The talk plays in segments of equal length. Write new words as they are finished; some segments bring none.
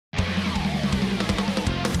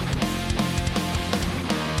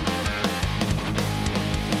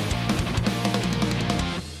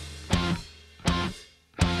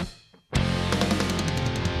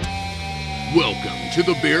to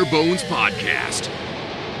the Barebones podcast.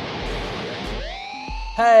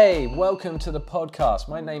 Hey, welcome to the podcast.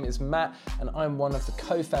 My name is Matt and I'm one of the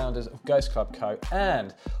co-founders of Ghost Club Co.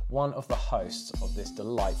 and one of the hosts of this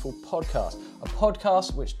delightful podcast. A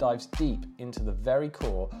podcast which dives deep into the very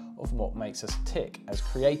core of what makes us tick as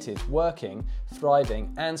creatives working,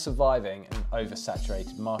 thriving and surviving in an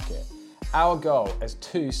oversaturated market. Our goal as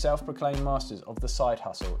two self-proclaimed masters of the side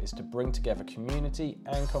hustle is to bring together community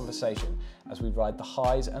and conversation as we ride the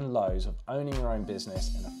highs and lows of owning your own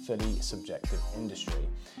business in a fully subjective industry.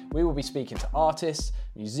 We will be speaking to artists,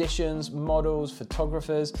 musicians, models,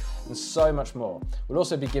 photographers, and so much more. We'll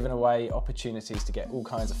also be giving away opportunities to get all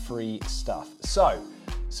kinds of free stuff. So,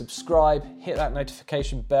 subscribe, hit that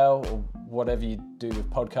notification bell or whatever you do with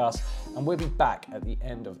podcasts, and we'll be back at the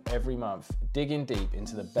end of every month, digging deep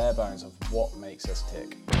into the bare bones of what makes us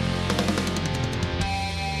tick.